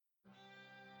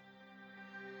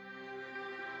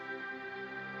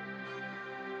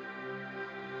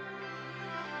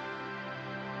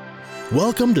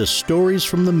Welcome to Stories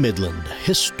from the Midland,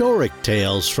 historic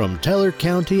tales from Teller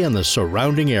County and the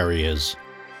surrounding areas.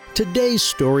 Today's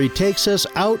story takes us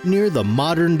out near the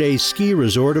modern-day ski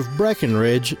resort of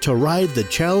Breckenridge to ride the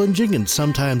challenging and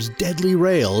sometimes deadly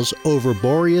rails over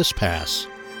Boreas Pass.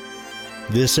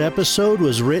 This episode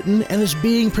was written and is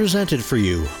being presented for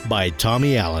you by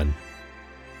Tommy Allen.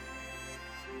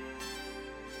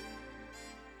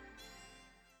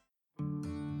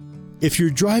 If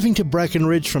you're driving to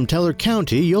Breckenridge from Teller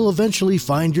County, you'll eventually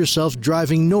find yourself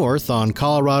driving north on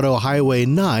Colorado Highway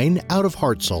 9 out of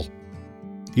Hartselle.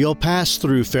 You'll pass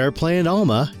through Fairplay and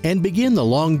Alma and begin the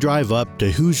long drive up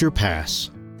to Hoosier Pass.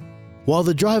 While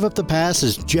the drive up the pass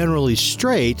is generally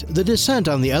straight, the descent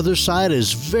on the other side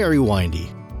is very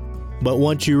windy. But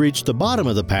once you reach the bottom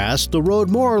of the pass, the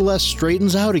road more or less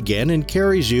straightens out again and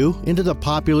carries you into the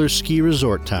popular ski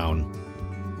resort town.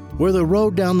 Where the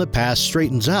road down the pass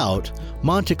straightens out,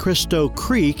 Monte Cristo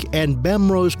Creek and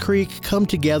Bemrose Creek come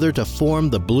together to form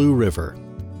the Blue River.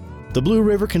 The Blue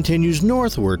River continues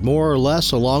northward more or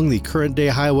less along the current-day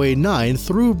Highway 9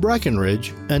 through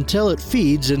Breckenridge until it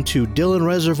feeds into Dillon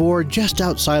Reservoir just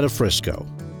outside of Frisco.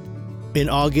 In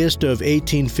August of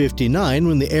 1859,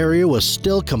 when the area was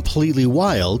still completely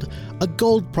wild, a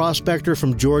gold prospector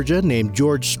from Georgia named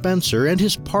George Spencer and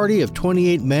his party of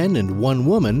 28 men and 1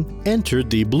 woman entered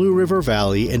the Blue River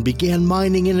Valley and began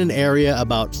mining in an area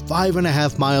about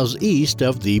 5.5 miles east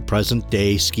of the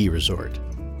present-day ski resort.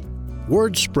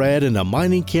 Word spread and a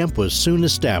mining camp was soon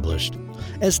established.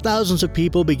 As thousands of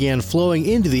people began flowing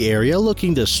into the area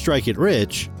looking to strike it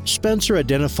rich, Spencer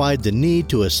identified the need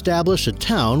to establish a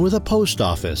town with a post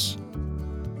office.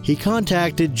 He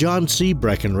contacted John C.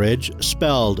 Breckenridge,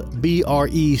 spelled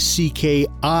Breckinridge,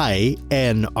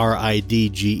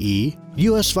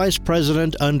 U.S. Vice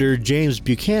President under James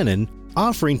Buchanan,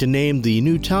 offering to name the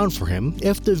new town for him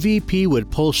if the VP would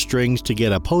pull strings to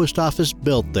get a post office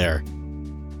built there.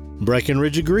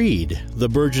 Breckenridge agreed. The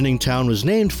burgeoning town was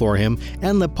named for him,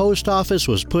 and the post office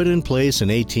was put in place in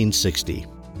 1860.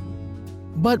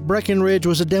 But Breckenridge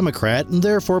was a Democrat and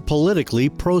therefore politically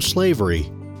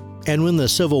pro-slavery. And when the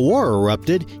Civil War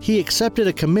erupted, he accepted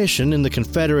a commission in the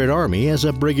Confederate Army as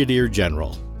a brigadier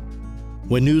general.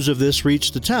 When news of this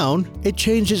reached the town, it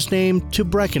changed its name to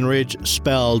Breckenridge,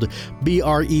 spelled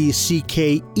Breckenridge,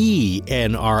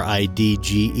 in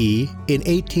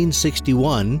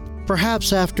 1861,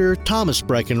 perhaps after Thomas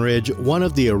Breckenridge, one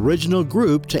of the original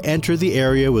group to enter the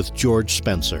area with George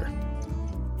Spencer.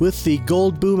 With the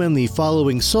gold boom and the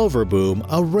following silver boom,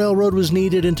 a railroad was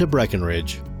needed into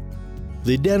Breckenridge.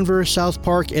 The Denver, South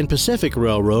Park, and Pacific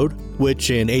Railroad,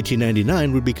 which in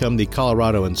 1899 would become the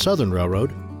Colorado and Southern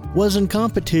Railroad, was in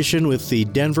competition with the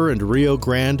Denver and Rio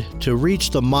Grande to reach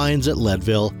the mines at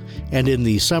Leadville, and in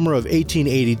the summer of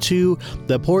 1882,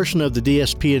 the portion of the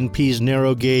DSP&P's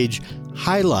narrow-gauge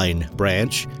Highline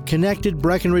branch connected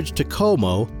Breckenridge to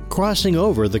Como, crossing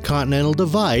over the Continental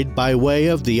Divide by way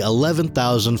of the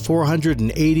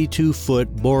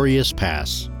 11,482-foot Boreas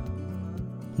Pass.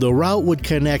 The route would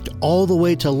connect all the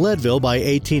way to Leadville by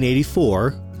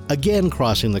 1884, again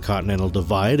crossing the Continental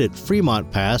Divide at Fremont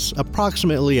Pass,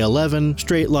 approximately 11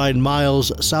 straight-line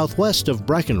miles southwest of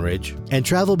Breckenridge, and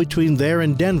travel between there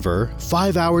and Denver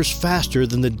 5 hours faster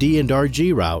than the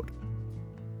D&RG route.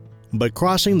 But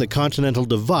crossing the Continental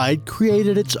Divide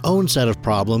created its own set of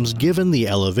problems given the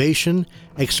elevation,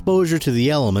 exposure to the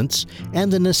elements, and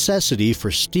the necessity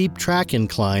for steep track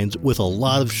inclines with a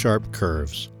lot of sharp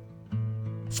curves.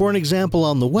 For an example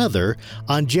on the weather,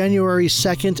 on January 2,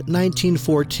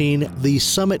 1914, the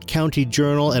Summit County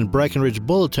Journal and Breckenridge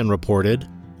Bulletin reported,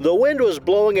 "The wind was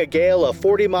blowing a gale of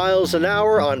 40 miles an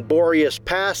hour on Boreas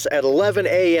Pass at 11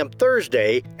 a.m.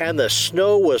 Thursday, and the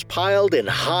snow was piled in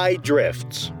high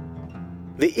drifts."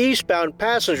 The eastbound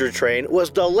passenger train was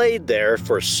delayed there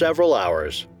for several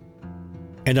hours.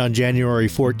 And on January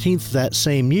 14th that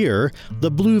same year,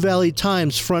 the Blue Valley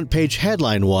Times front page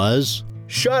headline was,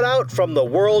 "Shut out from the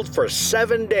world for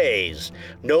 7 days.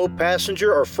 No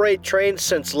passenger or freight trains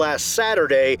since last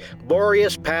Saturday.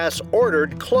 Boreas Pass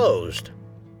ordered closed."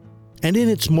 And in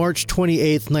its March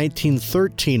 28,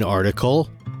 1913 article,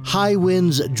 "High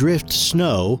winds drift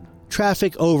snow,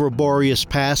 traffic over Boreas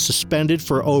Pass suspended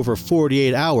for over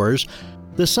 48 hours,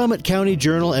 the Summit County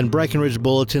Journal and Breckenridge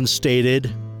Bulletin stated,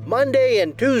 "Monday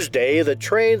and Tuesday the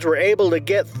trains were able to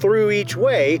get through each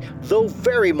way, though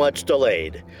very much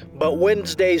delayed. But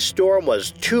Wednesday's storm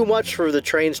was too much for the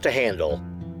trains to handle.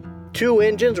 2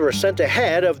 engines were sent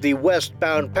ahead of the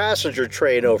westbound passenger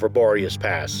train over Boreas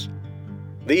Pass.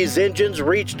 These engines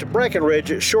reached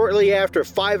Breckenridge shortly after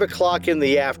 5 o'clock in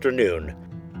the afternoon.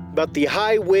 but the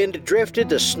high wind drifted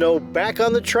the snow back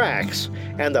on the tracks,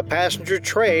 and the passenger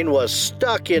train was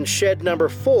stuck in shed number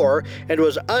 4 and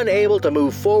was unable to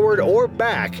move forward or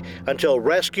back until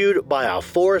rescued by a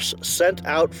force sent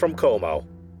out from Como.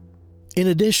 In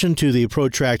addition to the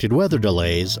protracted weather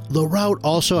delays, the route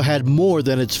also had more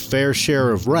than its fair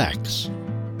share of wrecks.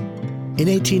 In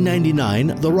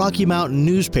 1899, the Rocky Mountain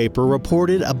newspaper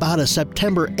reported about a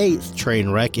September 8th train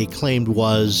wreck it claimed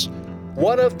was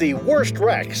one of the worst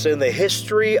wrecks in the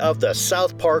history of the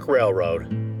South Park Railroad.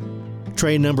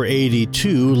 Train number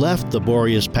 82 left the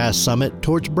Boreas Pass summit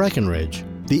towards Breckenridge,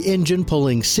 the engine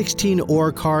pulling 16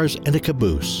 ore cars and a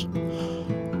caboose.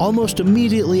 Almost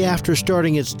immediately after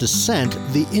starting its descent,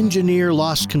 the engineer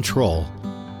lost control.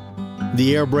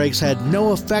 The air brakes had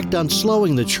no effect on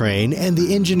slowing the train, and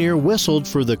the engineer whistled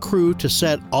for the crew to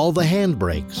set all the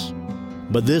handbrakes.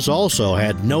 But this also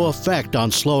had no effect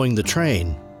on slowing the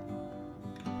train.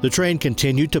 The train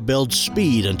continued to build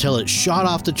speed until it shot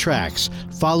off the tracks,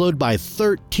 followed by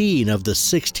 13 of the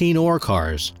 16 ore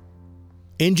cars.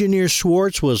 Engineer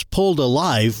Schwartz was pulled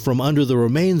alive from under the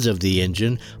remains of the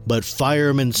engine, but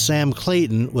fireman Sam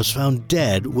Clayton was found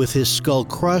dead with his skull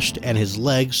crushed and his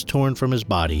legs torn from his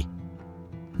body.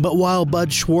 But while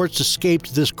Bud Schwartz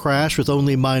escaped this crash with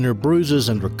only minor bruises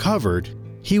and recovered,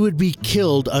 he would be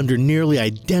killed under nearly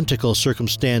identical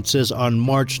circumstances on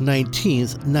March 19,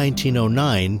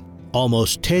 1909,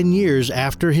 almost 10 years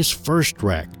after his first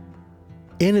wreck.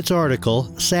 In its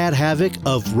article, Sad Havoc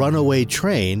of Runaway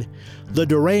Train, the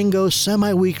Durango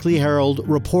Semi-Weekly Herald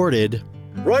reported,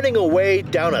 running away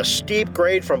down a steep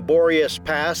grade from Boreas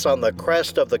Pass on the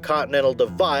crest of the Continental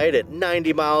Divide at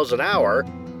 90 miles an hour,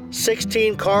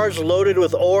 16 cars loaded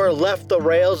with ore left the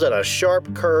rails at a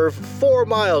sharp curve 4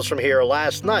 miles from here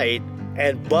last night,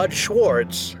 and Bud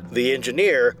Schwartz, the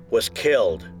engineer, was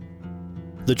killed.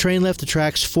 The train left the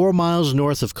tracks 4 miles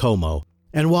north of Como,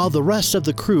 and while the rest of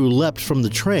the crew leapt from the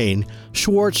train,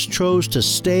 Schwartz chose to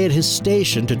stay at his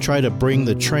station to try to bring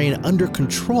the train under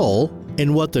control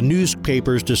in what the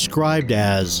newspapers described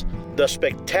as the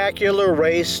spectacular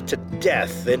race to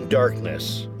death in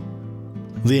darkness.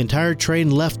 The entire train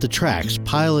left the tracks,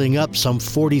 piling up some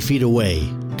 40 feet away,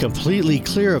 completely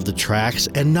clear of the tracks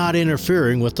and not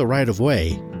interfering with the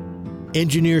right-of-way.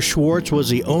 Engineer Schwartz was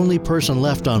the only person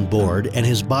left on board, and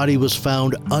his body was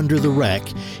found under the wreck,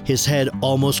 his head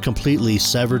almost completely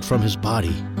severed from his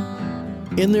body.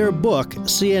 In their book,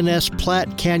 CNS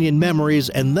Platte Canyon Memories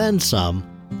and Then Some,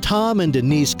 Tom and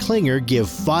Denise Klinger give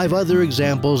 5 other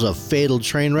examples of fatal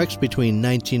train wrecks between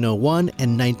 1901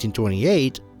 and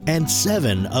 1928, and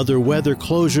 7 other weather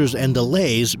closures and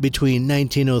delays between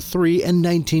 1903 and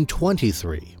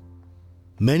 1923.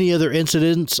 Many other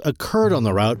incidents occurred on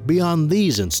the route beyond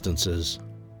these instances.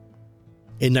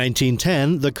 In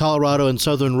 1910, the Colorado and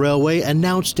Southern Railway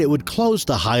announced it would close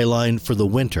the High Line for the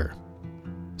winter.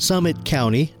 Summit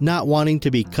County, not wanting to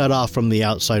be cut off from the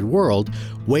outside world,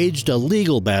 waged a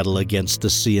legal battle against the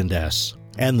C&S,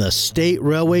 and the State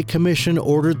Railway Commission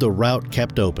ordered the route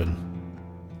kept open.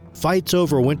 Fights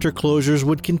over winter closures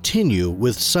would continue,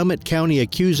 with Summit County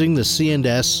accusing the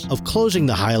C&S of closing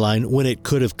the High Line when it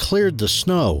could have cleared the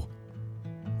snow.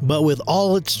 But with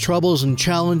all its troubles and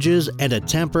challenges and a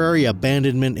temporary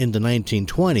abandonment in the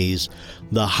 1920s,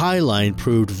 the High Line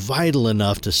proved vital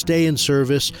enough to stay in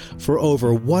service for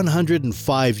over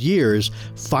 105 years,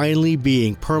 finally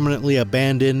being permanently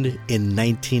abandoned in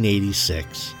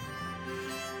 1986.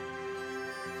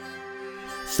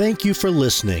 Thank you for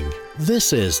listening.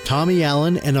 This is Tommy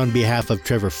Allen, and on behalf of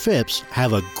Trevor Phipps,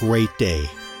 have a great day.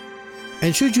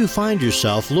 And should you find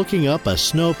yourself looking up a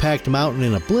snow-packed mountain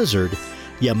in a blizzard,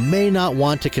 you may not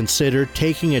want to consider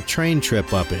taking a train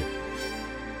trip up it.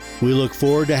 We look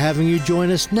forward to having you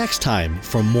join us next time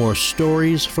for more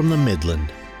stories from the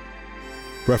Midland.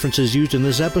 References used in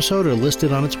this episode are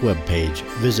listed on its webpage.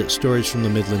 Visit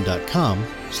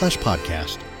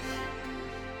storiesfromthemidland.com/podcast.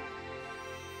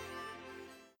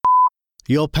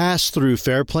 You'll pass through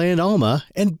Fairplay and Alma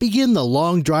and begin the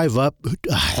long drive up.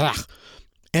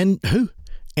 And who?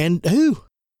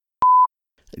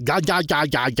 Ga.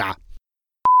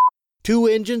 2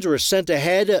 engines were sent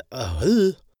ahead.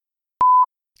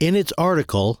 In its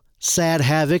article, Sad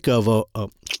Havoc of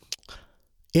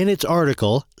Runway. In its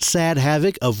article,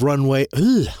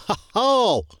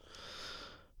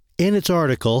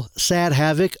 Sad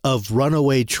Havoc of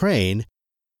Runaway Train.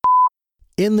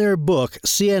 In their book,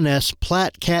 CNS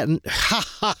Platte Canyon.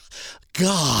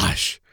 Gosh.